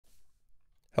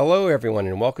Hello everyone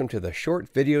and welcome to the short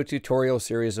video tutorial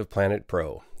series of Planet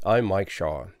Pro. I'm Mike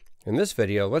Shaw. In this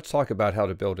video, let's talk about how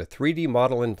to build a 3D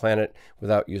model in Planet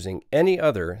without using any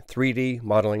other 3D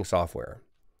modeling software.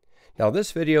 Now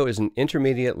this video is an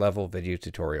intermediate level video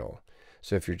tutorial.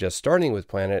 So if you're just starting with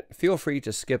Planet, feel free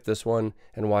to skip this one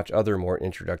and watch other more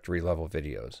introductory level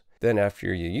videos. Then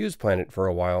after you use Planet for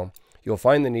a while, you'll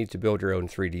find the need to build your own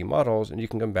 3D models and you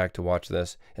can come back to watch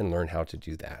this and learn how to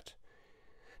do that.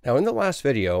 Now in the last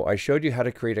video, I showed you how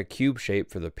to create a cube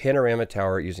shape for the panorama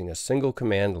tower using a single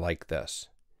command like this.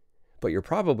 But you're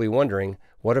probably wondering,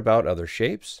 what about other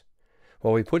shapes?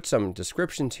 Well, we put some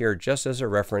descriptions here just as a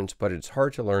reference, but it's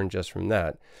hard to learn just from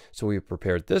that. So we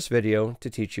prepared this video to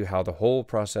teach you how the whole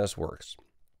process works.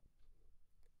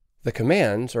 The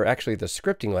commands, or actually the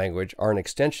scripting language, are an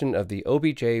extension of the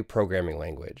OBJ programming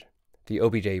language. The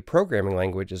OBJ programming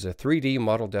language is a 3D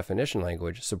model definition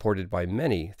language supported by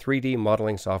many 3D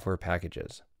modeling software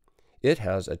packages. It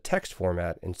has a text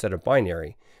format instead of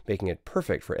binary, making it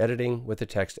perfect for editing with a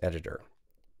text editor.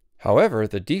 However,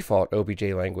 the default OBJ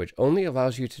language only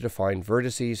allows you to define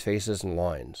vertices, faces, and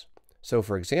lines. So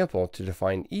for example, to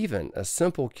define even a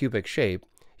simple cubic shape,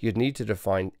 you'd need to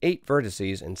define 8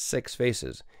 vertices and 6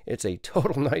 faces. It's a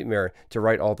total nightmare to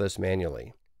write all this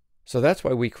manually. So that's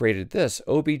why we created this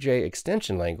OBJ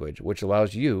extension language, which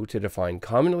allows you to define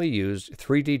commonly used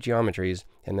 3D geometries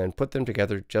and then put them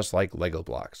together just like Lego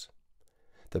blocks.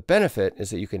 The benefit is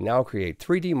that you can now create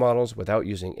 3D models without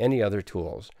using any other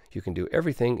tools. You can do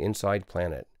everything inside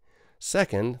Planet.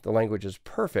 Second, the language is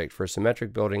perfect for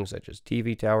symmetric buildings such as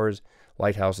TV towers,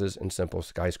 lighthouses, and simple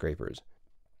skyscrapers.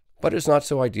 But it's not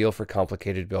so ideal for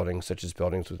complicated buildings such as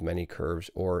buildings with many curves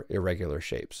or irregular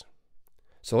shapes.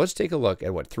 So let's take a look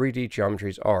at what 3D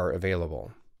geometries are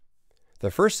available.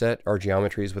 The first set are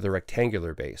geometries with a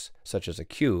rectangular base, such as a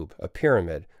cube, a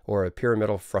pyramid, or a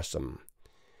pyramidal frustum.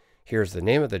 Here's the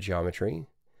name of the geometry.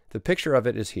 The picture of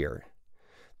it is here.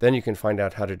 Then you can find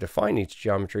out how to define each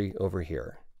geometry over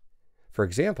here. For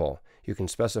example, you can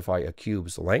specify a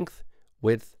cube's length,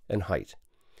 width, and height.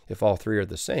 If all three are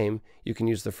the same, you can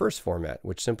use the first format,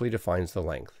 which simply defines the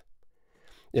length.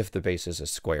 If the base is a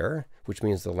square, which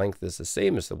means the length is the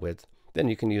same as the width, then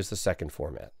you can use the second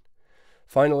format.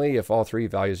 Finally, if all three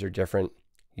values are different,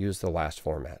 use the last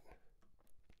format.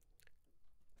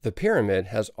 The pyramid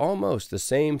has almost the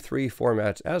same 3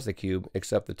 formats as the cube,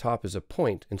 except the top is a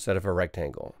point instead of a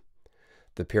rectangle.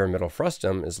 The pyramidal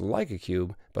frustum is like a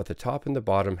cube, but the top and the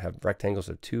bottom have rectangles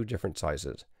of 2 different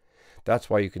sizes. That's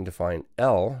why you can define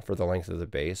L for the length of the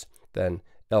base, then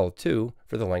L2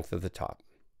 for the length of the top.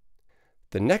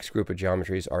 The next group of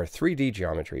geometries are 3D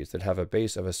geometries that have a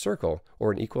base of a circle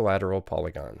or an equilateral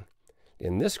polygon.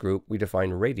 In this group, we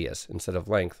define radius instead of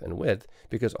length and width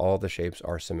because all the shapes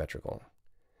are symmetrical.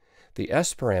 The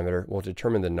S parameter will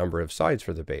determine the number of sides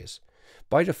for the base.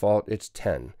 By default, it's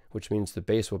 10, which means the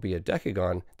base will be a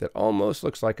decagon that almost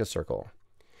looks like a circle.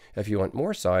 If you want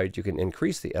more sides, you can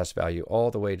increase the S value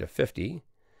all the way to 50.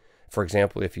 For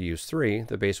example, if you use 3,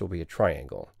 the base will be a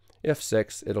triangle. If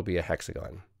 6, it'll be a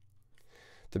hexagon.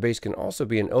 The base can also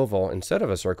be an oval instead of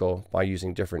a circle by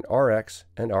using different Rx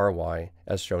and Ry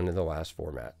as shown in the last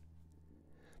format.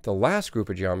 The last group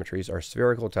of geometries are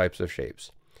spherical types of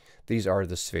shapes. These are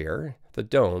the sphere, the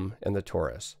dome, and the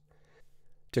torus.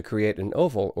 To create an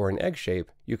oval or an egg shape,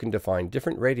 you can define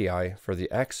different radii for the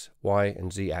x, y,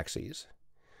 and z axes.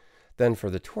 Then for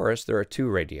the torus, there are 2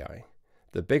 radii.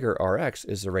 The bigger Rx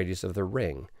is the radius of the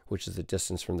ring, which is the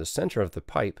distance from the center of the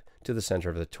pipe to the center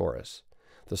of the torus.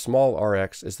 The small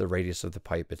Rx is the radius of the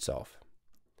pipe itself.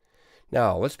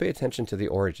 Now, let's pay attention to the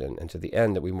origin and to the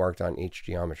end that we marked on each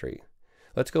geometry.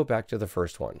 Let's go back to the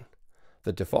first one.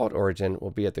 The default origin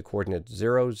will be at the coordinate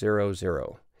 0, 0,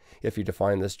 0, if you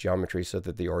define this geometry so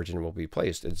that the origin will be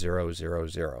placed at 0, 0,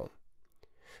 0.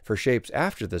 For shapes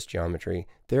after this geometry,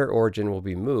 their origin will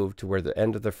be moved to where the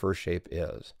end of the first shape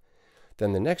is.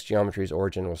 Then the next geometry's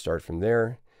origin will start from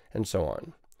there, and so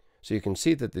on. So you can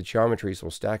see that the geometries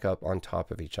will stack up on top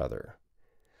of each other.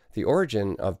 The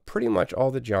origin of pretty much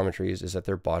all the geometries is at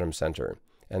their bottom center,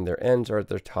 and their ends are at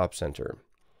their top center.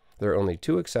 There are only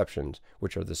 2 exceptions,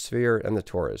 which are the sphere and the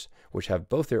torus, which have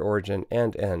both their origin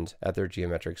and ends at their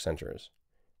geometric centers.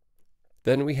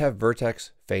 Then we have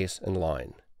vertex, face, and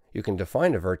line. You can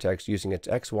define a vertex using its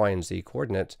x, y, and z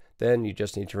coordinates, then you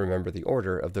just need to remember the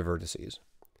order of the vertices.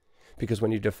 Because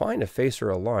when you define a face or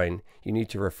a line, you need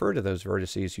to refer to those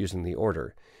vertices using the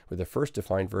order, with the first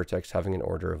defined vertex having an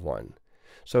order of 1.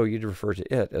 So you'd refer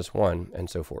to it as 1, and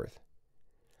so forth.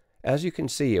 As you can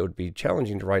see, it would be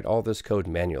challenging to write all this code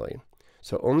manually,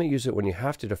 so only use it when you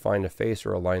have to define a face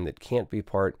or a line that can't be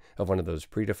part of one of those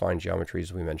predefined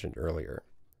geometries we mentioned earlier.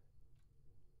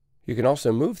 You can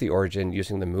also move the origin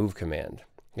using the move command.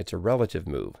 It's a relative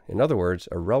move. In other words,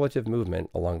 a relative movement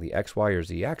along the x, y, or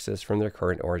z axis from their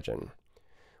current origin.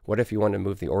 What if you want to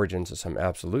move the origin to some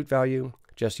absolute value?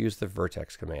 Just use the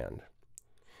vertex command.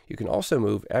 You can also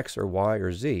move x or y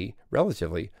or z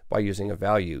relatively by using a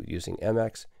value using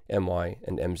mx, my,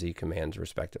 and mz commands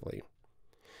respectively.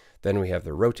 Then we have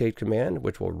the rotate command,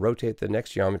 which will rotate the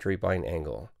next geometry by an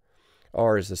angle.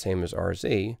 R is the same as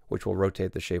RZ, which will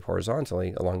rotate the shape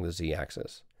horizontally along the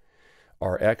z-axis.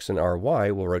 Rx and Ry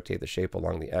will rotate the shape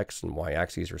along the x and y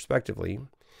axes respectively,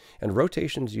 and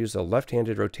rotations use the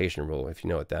left-handed rotation rule if you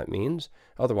know what that means.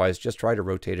 Otherwise, just try to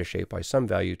rotate a shape by some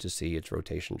value to see its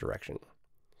rotation direction.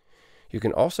 You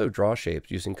can also draw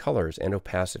shapes using colors and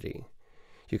opacity.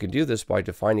 You can do this by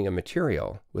defining a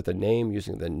material with a name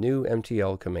using the new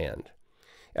MTL command.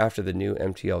 After the new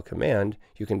MTL command,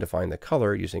 you can define the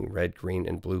color using red, green,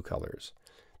 and blue colors.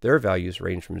 Their values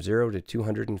range from 0 to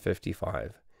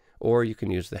 255, or you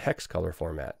can use the hex color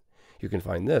format. You can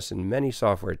find this in many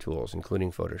software tools,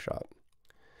 including Photoshop.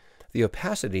 The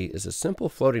opacity is a simple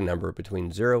floating number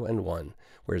between 0 and 1,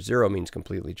 where 0 means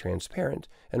completely transparent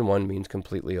and 1 means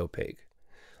completely opaque.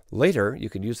 Later, you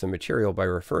can use the material by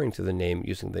referring to the name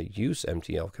using the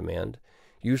useMTL command.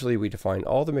 Usually we define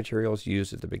all the materials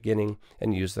used at the beginning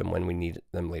and use them when we need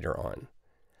them later on.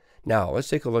 Now, let's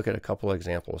take a look at a couple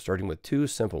examples, starting with two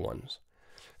simple ones.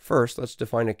 First, let's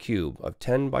define a cube of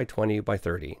 10 by 20 by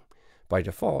 30. By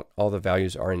default, all the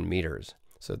values are in meters,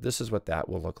 so this is what that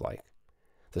will look like.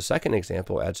 The second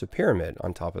example adds a pyramid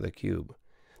on top of the cube.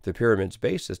 The pyramid's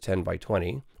base is 10 by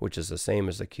 20, which is the same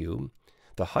as the cube.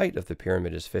 The height of the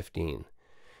pyramid is 15.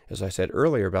 As I said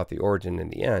earlier about the origin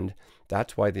and the end,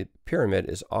 that's why the pyramid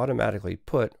is automatically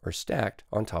put or stacked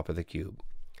on top of the cube.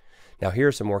 Now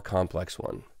here's a more complex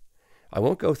one. I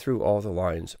won't go through all the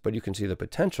lines, but you can see the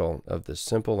potential of this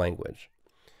simple language.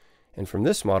 And from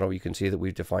this model, you can see that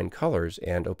we've defined colors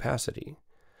and opacity.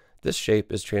 This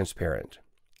shape is transparent.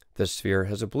 This sphere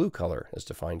has a blue color, as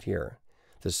defined here.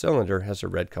 This cylinder has a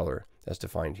red color, as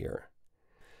defined here.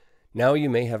 Now you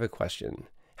may have a question.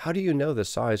 How do you know the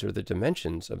size or the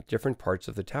dimensions of different parts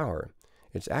of the tower?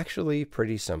 It's actually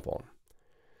pretty simple.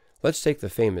 Let's take the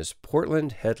famous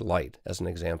Portland Head Light as an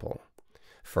example.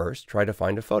 First, try to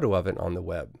find a photo of it on the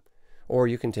web, or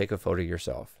you can take a photo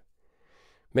yourself.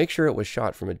 Make sure it was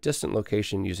shot from a distant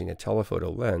location using a telephoto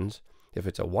lens. If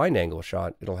it's a wide-angle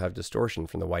shot, it'll have distortion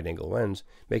from the wide-angle lens,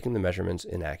 making the measurements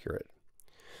inaccurate.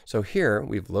 So here,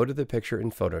 we've loaded the picture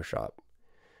in Photoshop.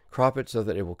 Crop it so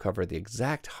that it will cover the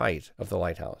exact height of the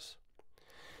lighthouse.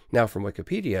 Now from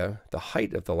Wikipedia, the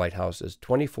height of the lighthouse is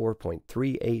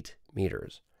 24.38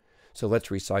 meters. So let's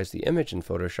resize the image in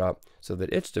Photoshop so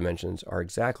that its dimensions are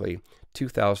exactly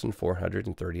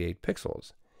 2,438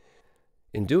 pixels.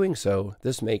 In doing so,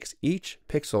 this makes each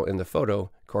pixel in the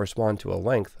photo correspond to a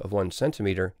length of 1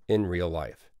 centimeter in real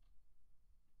life.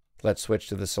 Let's switch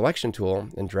to the selection tool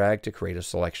and drag to create a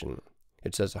selection.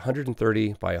 It says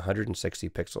 130 by 160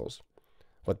 pixels.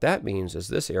 What that means is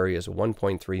this area is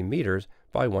 1.3 meters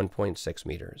by 1.6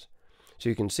 meters. So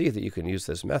you can see that you can use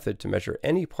this method to measure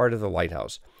any part of the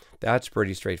lighthouse. That's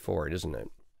pretty straightforward, isn't it?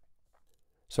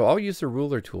 So I'll use the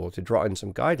ruler tool to draw in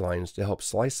some guidelines to help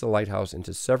slice the lighthouse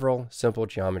into several simple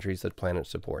geometries that Planet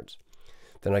supports.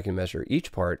 Then I can measure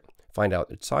each part, find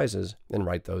out its sizes, and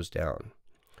write those down.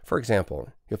 For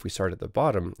example, if we start at the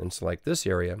bottom and select this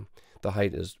area, the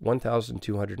height is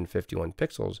 1,251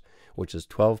 pixels, which is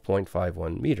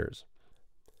 12.51 meters.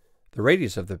 The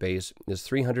radius of the base is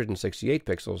 368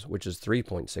 pixels, which is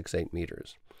 3.68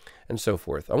 meters, and so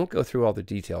forth. I won't go through all the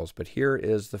details, but here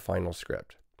is the final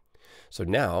script. So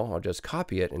now I'll just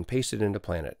copy it and paste it into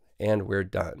Planet, and we're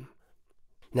done.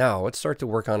 Now let's start to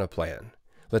work on a plan.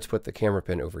 Let's put the camera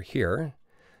pin over here.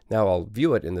 Now I'll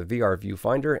view it in the VR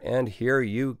viewfinder, and here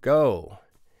you go.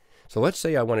 So let's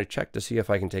say I want to check to see if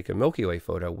I can take a Milky Way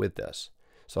photo with this.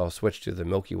 So I'll switch to the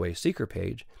Milky Way Seeker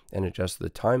page and adjust the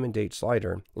time and date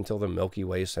slider until the Milky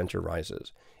Way center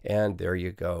rises. And there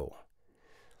you go.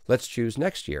 Let's choose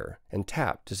next year and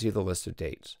tap to see the list of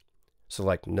dates.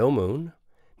 Select No Moon.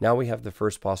 Now we have the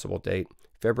first possible date,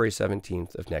 February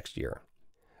 17th of next year.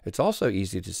 It's also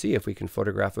easy to see if we can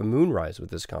photograph a moonrise with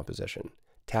this composition.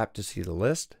 Tap to see the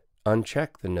list,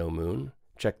 uncheck the No Moon,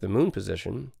 check the moon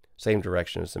position, same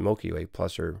direction as the Milky Way,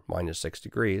 plus or minus 6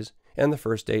 degrees, and the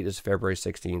first date is February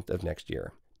 16th of next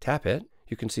year. Tap it,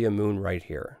 you can see a moon right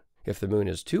here. If the moon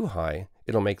is too high,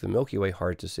 it'll make the Milky Way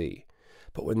hard to see.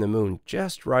 But when the moon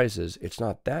just rises, it's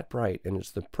not that bright, and it's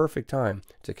the perfect time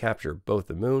to capture both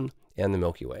the moon and the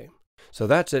Milky Way. So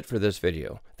that's it for this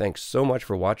video. Thanks so much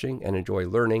for watching, and enjoy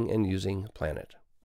learning and using Planet.